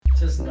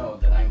Just know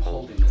that I'm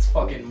holding this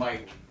fucking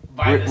mic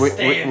by the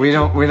stand. We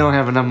don't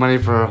have enough money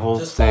for a whole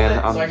Just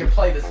stand. hold it so I can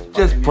play this.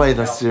 Just play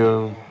the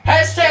tune.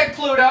 Hashtag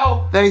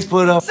Pluto. Thanks,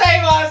 Pluto.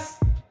 Save us.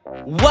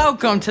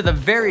 Welcome to the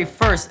very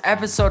first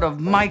episode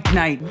of Mike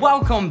Night.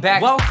 Welcome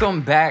back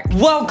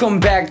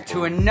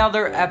to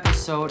another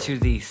episode, to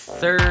the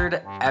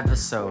third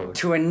episode,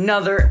 to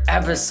another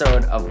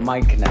episode of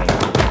Mike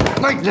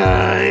Night. Mike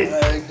Night.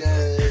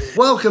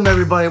 Welcome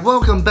everybody.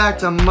 Welcome back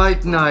to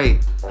Mike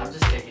Night. I'm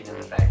just taking in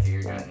the fact that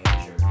you're gonna need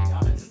a shirt, to be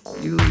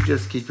honest. You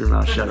just keep your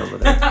mouth shut over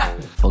there.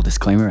 Full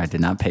disclaimer: I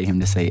did not pay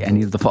him to say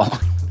any of the following.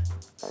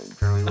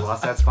 Apparently, we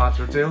lost that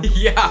sponsor too.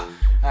 Yeah.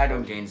 I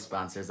don't gain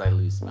sponsors, I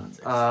lose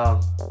sponsors.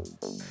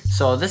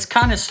 So this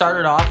kind of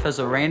started off as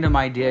a random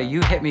idea.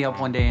 You hit me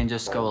up one day and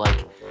just go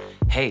like,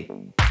 hey,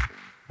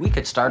 we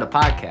could start a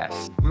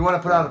podcast. We want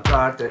to put out a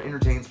product that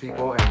entertains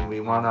people, and we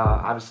want to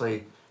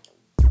obviously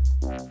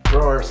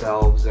grow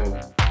ourselves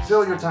and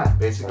fill your time,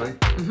 basically.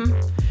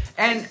 Mm-hmm.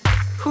 And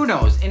who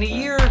knows, in a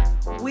year,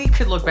 we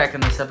could look back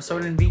on this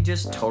episode and be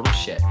just total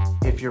shit.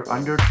 If you're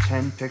under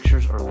 10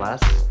 pictures or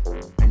less,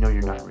 I know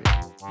you're not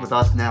real. With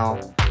us now,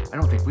 I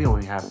don't think we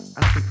have.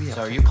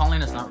 So are you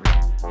calling us not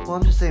real? Well,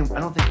 I'm just saying, I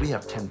don't think we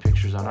have 10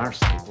 pictures on our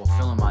site. Well,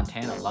 Phil in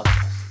Montana loves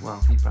us.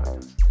 Well, he probably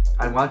does.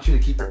 I want you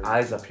to keep your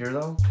eyes up here,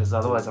 though, because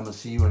otherwise I'm going to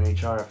see you in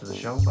HR after the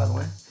show, by the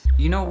way.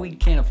 You know, we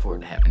can't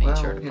afford to have an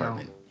HR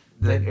department.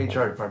 You know, the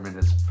HR department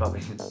is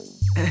probably...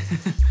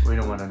 we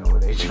don't want to know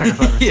what the HR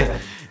department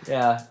is.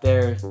 Yeah,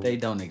 they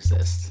don't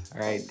exist. All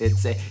right,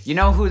 you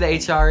know who the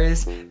HR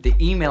is? The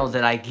email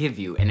that I give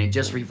you, and it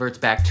just reverts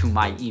back to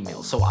my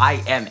email. So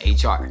I am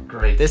HR.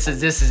 Great. This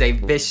is a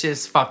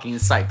vicious fucking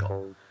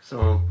cycle.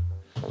 So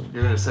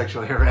you're gonna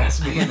sexually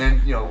harass me, and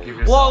then give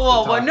yourself.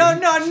 Whoa!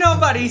 No!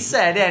 Nobody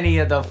said any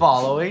of the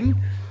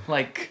following.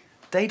 Like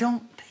they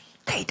don't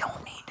need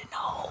to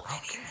know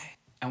anything.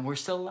 And we're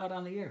still allowed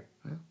on the air.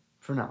 Yeah,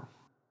 for now.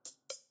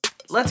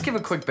 Let's give a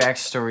quick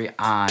backstory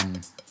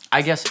on,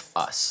 I guess,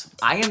 us.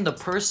 I am the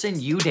person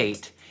you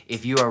date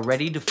if you are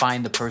ready to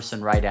find the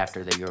person right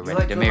after that you're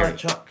ready to marry.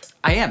 Chuck.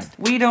 I am.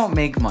 We don't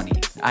make money.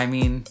 I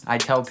mean, I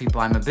tell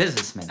people I'm a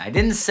businessman. I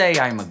didn't say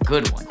I'm a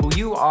good one. Who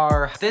you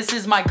are, this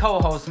is my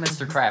co-host,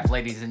 Mr. Kraft,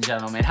 ladies and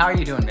gentlemen. How are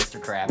you doing,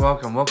 Mr. Kraft?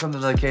 Welcome to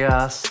the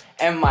chaos.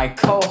 And my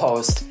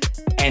co-host,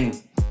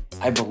 and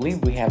I believe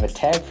we have a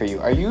tag for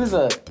you. Are you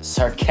the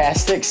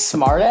sarcastic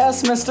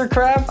smartass, Mr.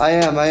 Kraft? I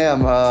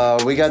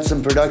am. We got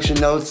some production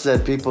notes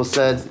that people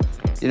said,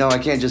 I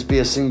can't just be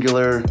a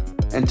singular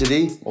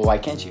entity. Well, why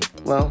can't you?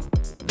 Well,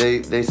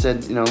 they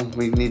said,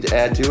 we need to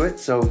add to it,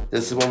 so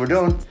this is what we're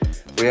doing.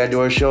 We add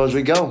to our show as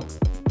we go.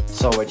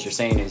 So what you're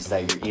saying is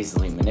that you're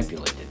easily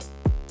manipulated?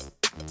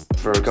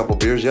 For a couple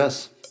beers,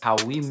 yes. How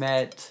we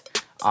met,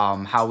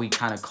 how we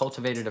kind of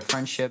cultivated a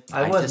friendship.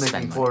 I was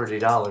making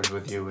 $40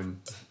 with you, and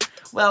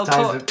well,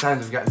 times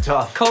have gotten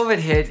tough. COVID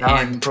hit, now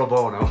and I'm pro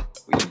bono.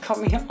 You cut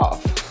me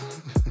off.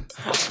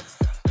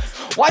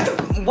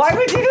 Why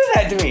would you do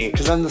that to me?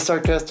 Because I'm the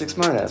sarcastic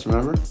smartass,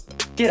 remember?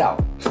 Get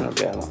out.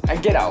 Okay, I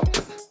get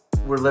out.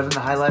 We're living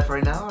the high life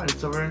right now, and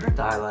so we're gonna drink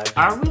the high life.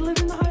 Are we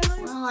living the high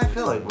life? Well, I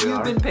feel like we are.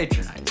 You've been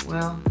patronized.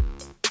 Well,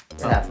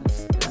 it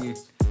happens.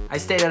 I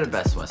stayed at a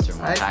Best Western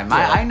one time.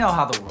 Yeah. I know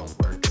how the world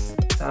works.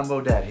 Tom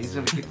Bodette, he's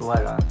gonna keep the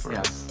light on for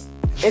us.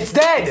 It's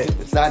dead!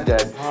 It's not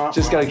dead.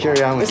 Just gotta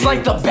carry on with It's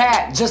like the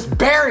bat. Just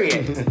bury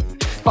it.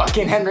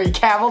 Fucking Henry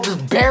Cavill,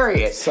 just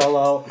bury it.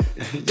 Solo.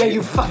 Yeah,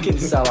 you fucking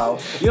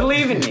sellout. You're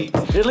leaving me.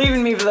 You're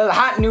leaving me for the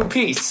hot new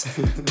piece.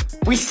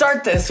 We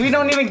start this. We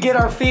don't even get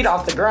our feet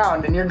off the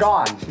ground and you're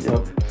gone.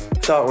 Yep.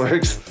 That's how it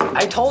works.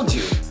 I told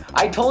you.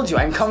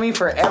 I'm coming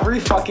for every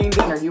fucking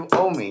dinner you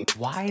owe me.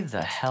 Why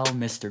the hell,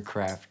 Mr.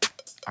 Kraft,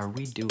 are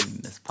we doing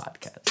this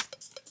podcast?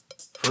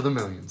 For the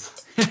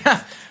millions.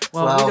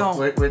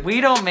 Well,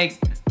 we don't make...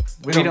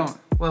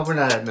 Well, we're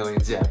not at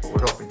millions yet, but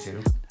we're hoping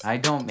to. I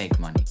don't make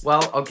money.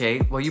 Well, okay.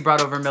 Well, you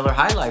brought over Miller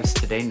High Lifes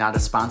today. Not a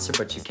sponsor,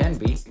 but you can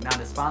be. Not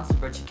a sponsor,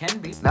 but you can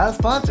be. Not a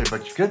sponsor,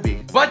 but you could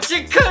be. But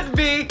you could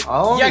be.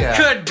 Oh, you yeah.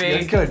 could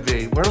be. You could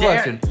be. We're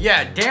looking.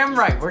 Yeah, damn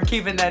right. We're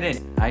keeping that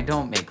in. I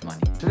don't make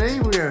money. Today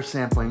we are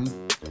sampling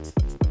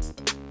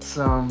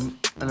an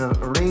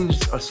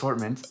arranged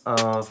assortment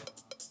of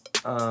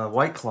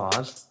White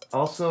Claws.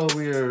 Also,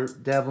 we are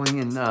dabbling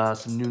in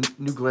some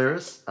New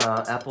Glarus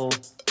apple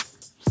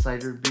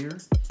cider beer.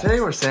 Today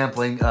we're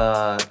sampling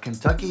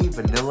Kentucky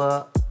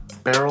Vanilla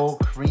Barrel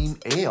Cream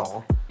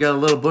Ale. Got a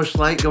little Busch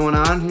Light going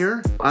on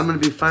here. I'm going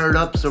to be fired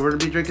up, so we're going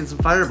to be drinking some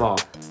Fireball.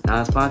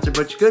 Not a sponsor,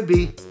 but you could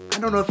be. I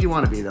don't know if you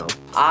want to be, though.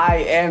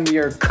 I am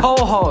your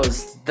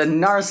co-host, the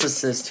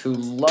narcissist who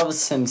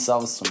loves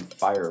himself some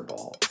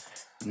Fireball.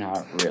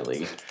 Not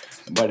really.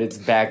 But it's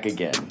back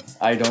again.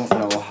 I don't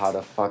know how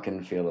to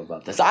fucking feel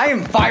about this. I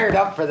am fired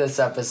up for this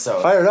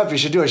episode. Fired up? You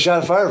should do a shot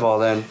of Fireball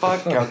then.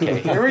 Fuck,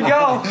 okay. Here we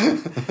go.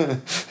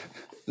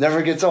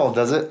 Never gets old,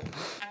 does it?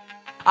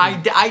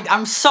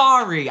 I'm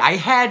sorry. I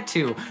had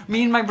to.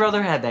 Me and my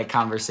brother had that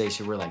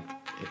conversation. We're like,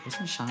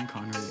 wasn't Sean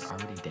Connery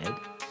already dead?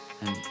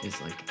 And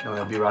it's like, No,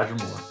 it'll be Roger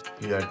Moore.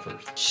 He died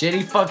first.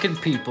 shitty fucking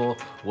people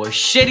with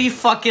shitty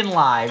fucking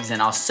lives,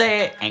 and I'll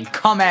say it and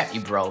come at me,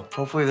 bro.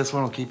 Hopefully this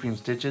one will keep you in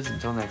stitches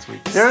until next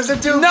week. There's a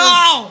twofer.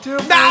 No!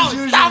 Twofer No! as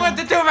usual. Stop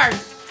with the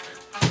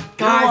twofers!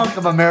 You're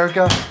welcome,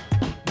 America.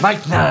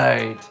 Mike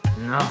Knight.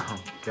 No,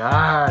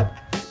 God.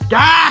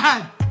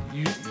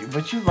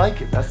 But you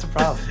like it. That's the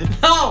problem.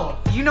 No!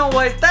 You know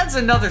what? That's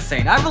another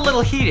thing. I'm a little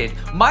heated.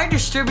 My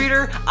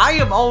distributor, I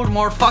am owed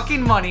more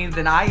fucking money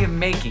than I am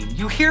making.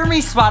 You hear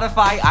me,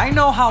 Spotify? I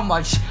know how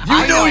much.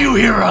 You know you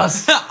hear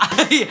us.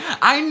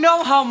 I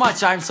know how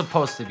much I'm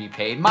supposed to be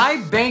paid. My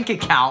bank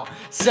account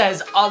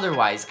says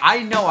otherwise. I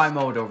know I'm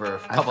owed over a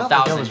couple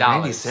 $1,000.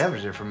 Randy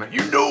Savage there for a minute.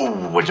 You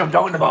know what I'm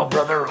talking about,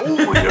 brother.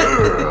 Oh,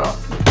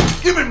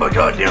 yeah. Give me my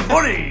goddamn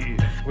money.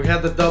 We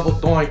had the double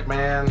doink,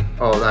 man.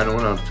 Oh, I don't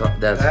want to talk.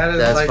 That's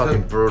like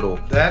fucking brutal.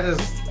 That is,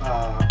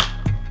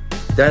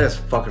 That is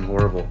fucking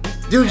horrible.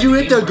 Dude, you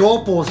hit the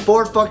goalpost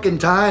 4 fucking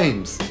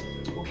times.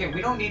 Okay,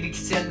 we don't need to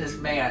send this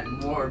man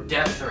more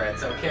death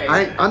threats, okay?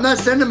 I'm not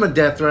sending him a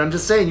death threat. I'm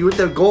just saying you hit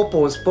the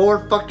goalpost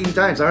 4 fucking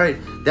times. All right,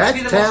 that's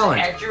Be the talent.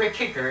 most accurate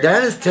kicker.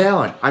 That is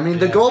talent. I mean,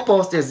 the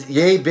goalpost is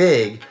yay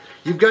big.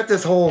 You've got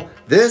this hole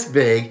this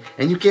big,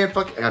 and you can't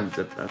fucking.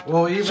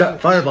 well, even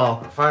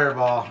Fireball.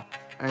 Fireball.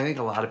 I think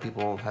a lot of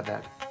people have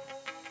that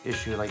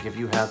issue. Like, if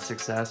you have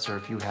success or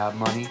if you have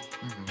money,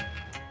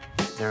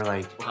 they're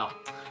like, Wow.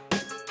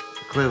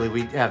 clearly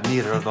we have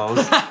neither of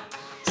those.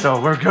 So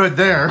we're good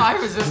there. I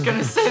was just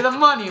gonna say the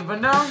money,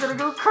 but now I'm gonna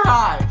go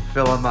cry.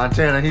 Phil in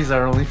Montana, he's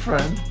our only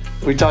friend.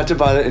 We talked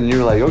about it, and you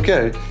were like,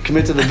 okay,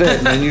 commit to the bit.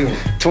 And then you,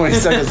 20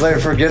 seconds later,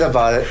 forget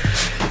about it.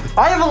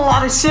 I have a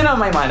lot of shit on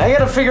my mind. I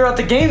gotta figure out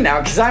the game now,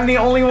 because I'm the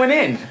only one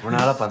in. We're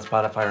not up on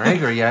Spotify or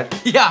Anchor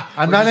yet. Yeah.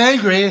 I'm not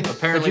angry,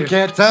 apparently- if you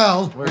can't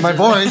tell in my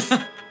just-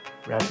 voice.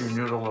 Wrap your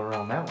noodle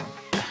around that one.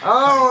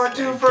 Oh, a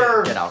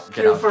twofer. Get out.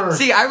 Twofer.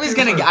 See, I was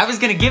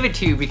gonna give it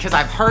to you because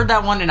I've heard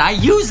that one and I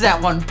use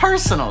that one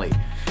personally.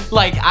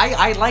 Like,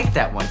 I like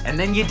that one. And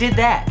then you did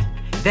that.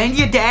 Then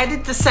you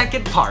added the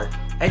second part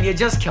and you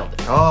just killed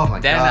it. Oh my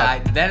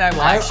god. Then I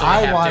will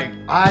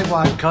actually I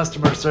want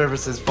customer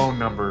service's phone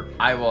number.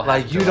 I will have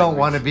Like, to you don't like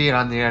want to be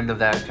on the end of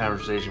that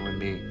conversation with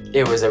me.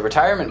 It was a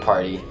retirement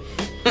party.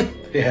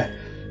 Yeah.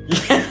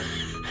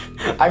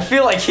 I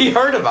feel like he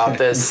heard about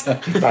this.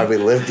 Probably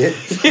lived it.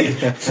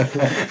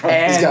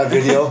 And He's got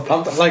video.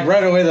 Like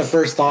right away, the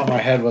first thought in my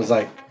head was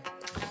like,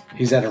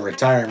 he's at a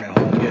retirement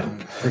home getting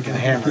freaking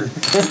hammered.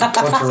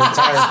 Bunch of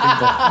retired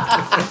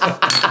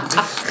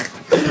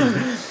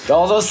people.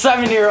 all those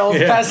 7-year-olds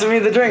passing me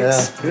the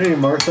drinks. Hey,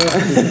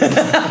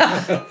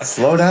 Martha.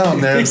 Slow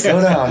down there.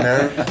 Slow down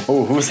there.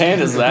 Oh, whose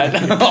hand is that?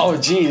 Oh,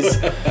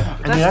 jeez.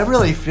 I mean, I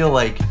really feel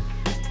like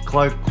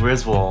Clark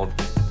Griswold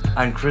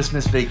on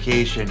Christmas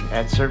Vacation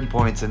at certain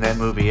points in that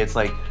movie. It's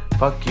like,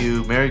 fuck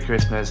you, Merry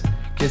Christmas,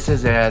 kiss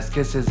his ass,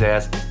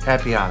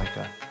 Happy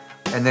Hanukkah.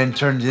 And then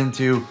turned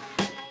into,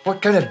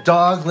 what kind of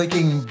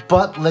dog-licking,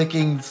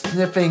 butt-licking,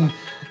 sniffing,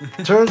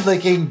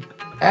 turd-licking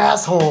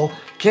asshole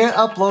can't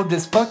upload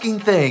this fucking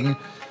thing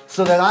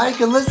so that I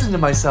can listen to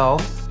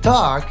myself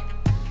talk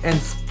and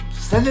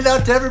send it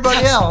out to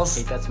everybody else.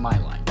 Hey, that's my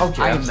line.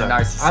 Okay, I I'm am the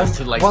sorry. narcissist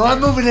who likes I'm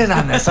to- moving in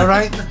on this, all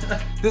right?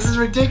 This is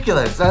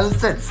ridiculous. As I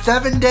said,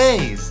 7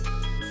 days.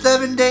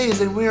 7 days,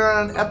 and we are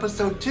on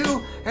episode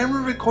 2, and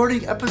we're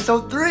recording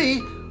episode 3.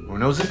 Who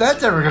knows if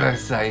that's ever going to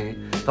say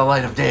the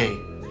light of day.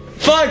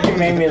 Fuck, you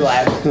made me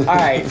laugh. All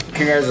right,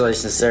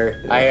 congratulations,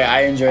 sir.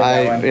 I enjoyed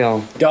that one. You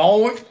know,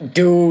 Don't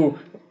do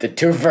the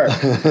twofer.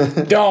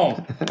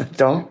 Don't.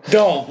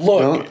 don't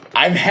Look,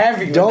 I'm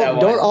happy with that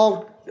one.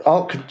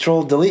 all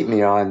control delete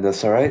me on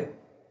this, all right?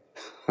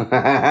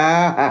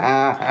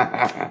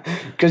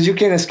 Because you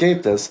can't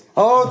escape this.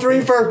 Oh,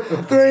 three for.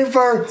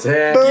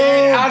 Get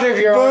out of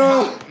your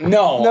own house.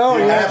 No,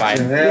 you have fine.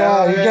 to.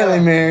 Yeah, you can't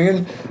leave me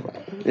hanging.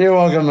 You're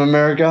welcome,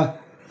 America.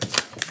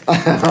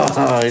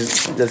 Oh,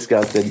 he's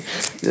disgusted.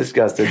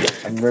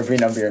 I'm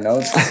ripping up your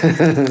notes.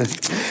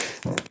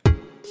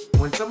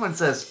 When someone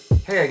says,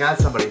 "Hey, I got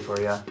somebody for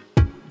you,"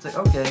 it's like,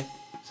 okay.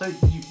 So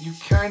you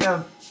kind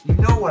of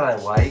know what I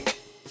like.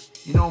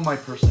 You know my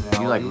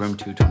personality. You like room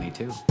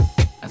 222.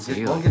 That's what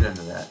you We'll like. get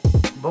into that.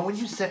 But when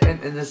you send,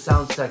 and this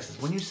sounds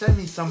sexist, when you send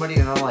me somebody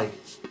and I'm like,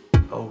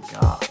 oh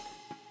god,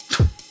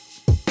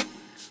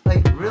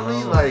 like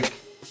really, like.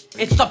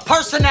 It's the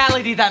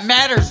personality that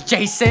matters,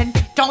 Jason.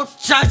 Don't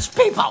judge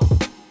people.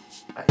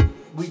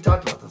 We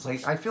talked about this.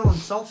 Like, I feel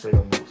insulted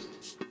almost.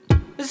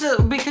 This is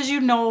because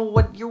you know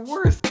what you're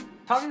worth.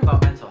 Talking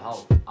about mental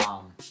health,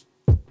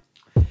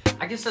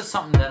 I guess that's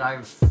something that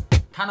I've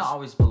kind of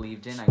always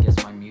believed in. I guess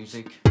my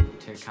music,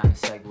 to kind of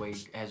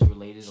segue, has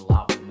related a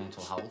lot with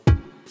mental health.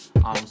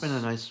 It's been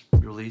a nice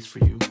release for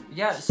you.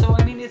 Yeah, so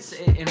I mean, it's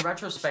in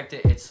retrospect,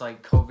 it's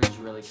like COVID's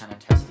really kind of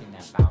testing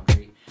that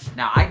boundary.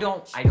 Now, I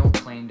don't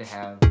claim to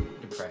have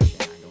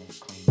depression. I don't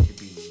claim to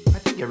be. I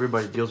think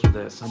everybody deals with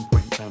it at some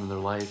point in time in their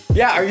life.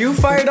 Yeah, are you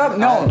fired up?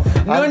 No.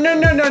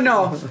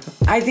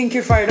 I think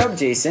you're fired up,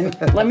 Jason.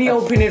 Let me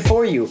open it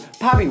for you.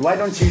 Poppy, why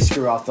don't you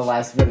screw off the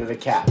last bit of the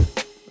cap?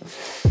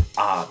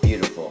 Ah,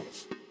 beautiful.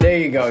 There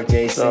you go,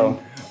 Jason.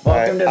 So,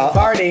 Welcome to the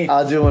party.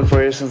 I'll do one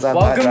for you since I'm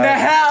Welcome to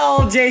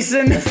hell,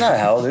 Jason. It's not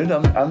hell, dude.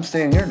 I'm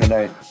staying here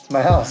tonight. It's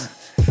my house.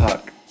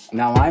 Fuck.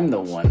 Now I'm the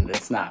one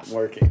that's not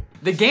working.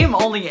 The game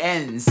only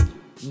ends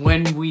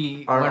when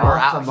we're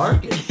off out the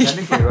market,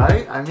 technically,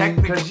 right? I mean,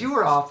 Technically. because you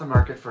were off the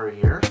market for a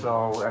year,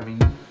 so I mean,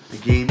 the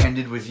game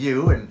ended with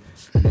you, and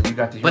then you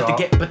got to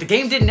hear. But the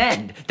game didn't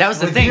end. That was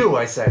the with thing. you,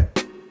 I said.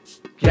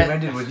 Game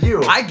ended with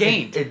you. I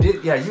gained. It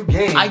did. Yeah, you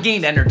gained. I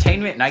gained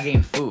entertainment and I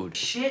gained food.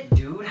 Shit,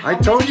 dude. I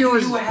told you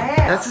it was.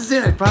 That's just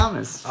it. I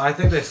promise. I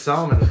think they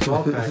sell them in a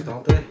 12-pack,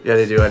 don't they? Yeah,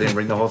 they do. I didn't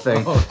bring the whole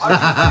thing.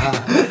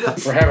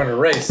 We're having a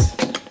race.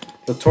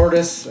 The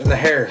tortoise and the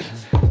hare.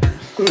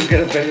 Who's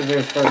gonna finish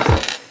there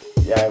first?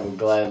 Yeah, I would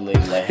gladly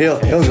lay. He'll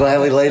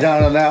gladly lay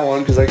down on that one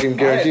because I can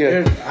guarantee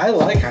it. I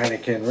like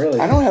Heineken, really.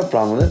 I don't have a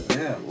problem with it.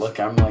 Yeah. Look,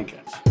 I'm like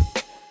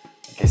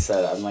I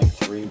said, I'm like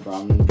 3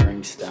 rum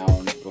drinks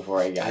down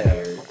before I got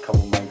here. A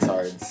couple Mike's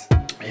Hards.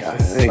 Yeah.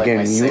 This is like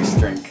my 6th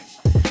drink.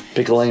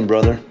 Pick a lane,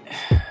 brother.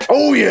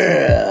 Oh I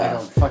yeah!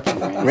 don't fucking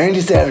know.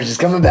 Randy Savage is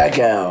coming back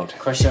out.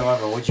 Question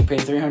however, would you pay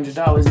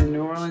 $300 in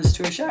New Orleans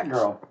to a shot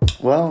girl?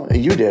 Well,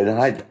 you did, and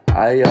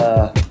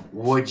I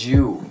Would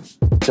you?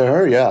 to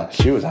her, yeah,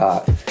 she was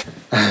hot.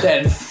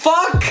 Then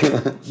fuck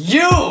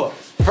you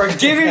for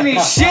giving me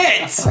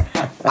shit.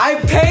 I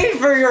paid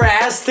for your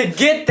ass to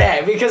get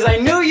that because I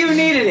knew you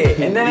needed it,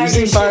 and then You I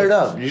seem get fired shit.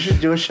 up. You should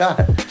do a shot.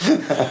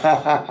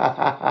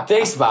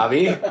 Thanks,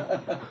 Bobby.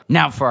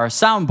 Now for our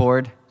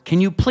soundboard, can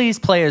you please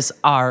play us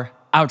our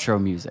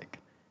outro music,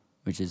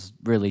 which is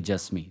really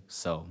just me.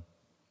 So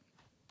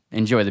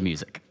enjoy the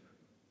music.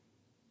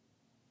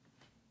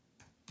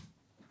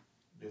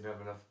 Didn't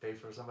have enough to pay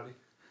for somebody?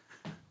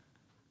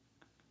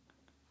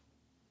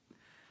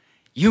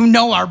 You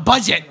know our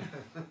budget.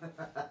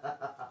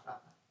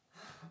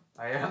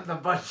 I am the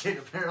budget,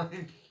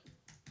 apparently.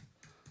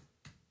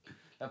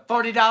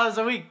 $40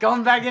 a week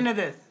going back into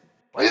this.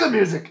 Play the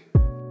music.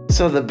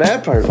 So the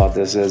bad part about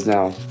this is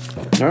now,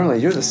 normally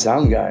you're the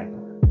sound guy.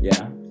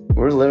 Yeah.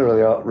 We're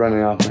literally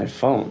running off my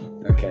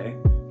phone. Okay.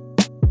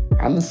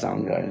 I'm the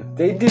sound guy.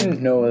 They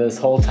didn't know this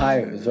whole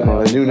time. It was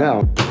Well, I do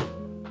now.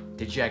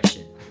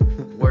 Dejection.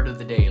 Word of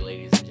the day,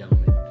 ladies and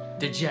gentlemen.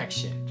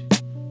 Dejection.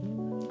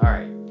 All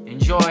right.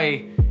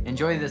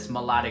 Enjoy this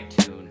melodic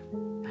tune.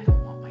 I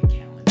don't want my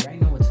calendar. I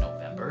know it's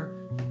November.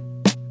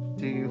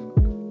 Do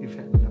you've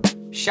had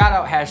enough? Shout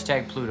out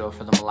 #Pluto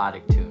for the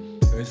melodic tune.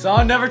 The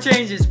song never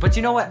changes, but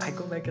you know what? I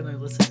go back and I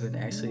listen to it.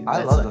 And actually, I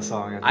that's love like- the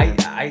song.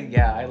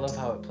 I love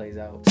how it plays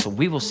out. So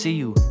we will see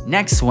you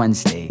next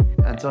Wednesday.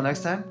 Until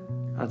next time.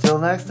 Until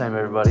next time,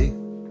 everybody.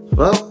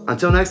 Well,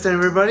 until next time,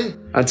 everybody.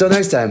 Until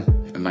next time.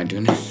 Am I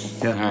doing it?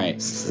 Yeah. All right.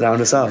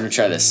 Sound us out. I'm gonna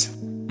try this.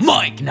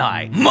 Mike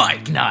Knight.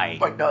 Mike Knight.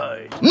 Mike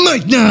Knight.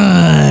 Mike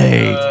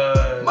Knight.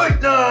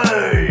 Mike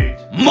Knight.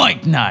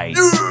 Mike Knight.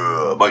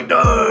 Yeah, Mike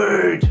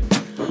Knight.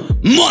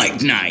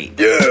 Mike Knight.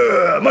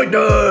 Yeah, Mike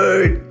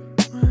Knight.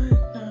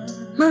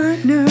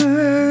 Mike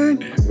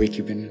Knight. We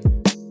keeping.